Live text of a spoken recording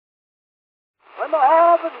When the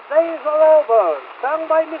harvest days are over, sung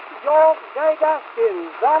by Mr. George J. Gaskin,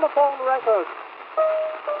 Xylophone record.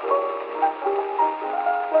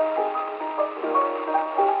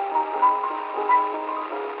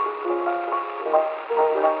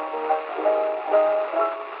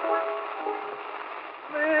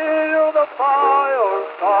 Near the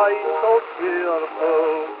fireside so cheerful,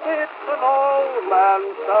 it's an old man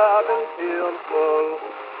sad and tearful.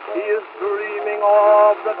 He is dreaming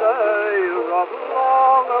of the days of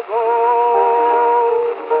long ago,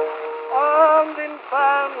 and in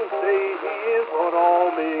fancy he is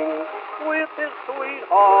roaming with his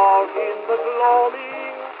sweetheart in the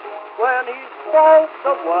gloaming, when he spoke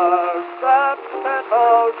the words that set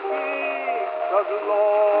our cheeks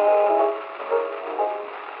aglow.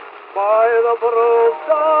 By the brook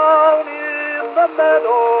down in the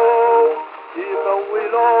meadow, in the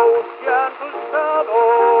willow's gentle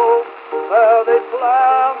shadow, where they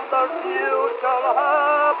planned their future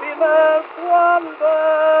happiness one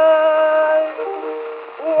day.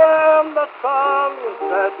 When the sun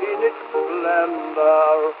set in its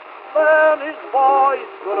splendor, then his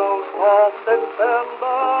voice grows soft and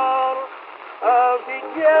tender, as he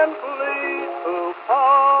gently took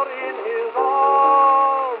her in his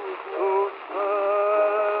arms to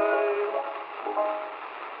stay.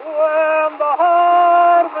 When the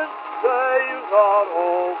harvest days are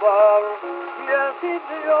over, yes,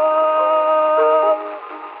 it's young,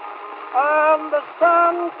 and the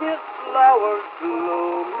sun-kissed flowers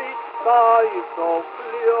bloom each sky so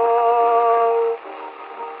clear,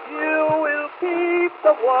 you will keep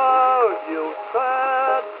the word you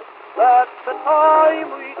said, that the time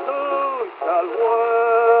we two shall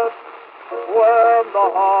wed, when the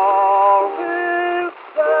harvest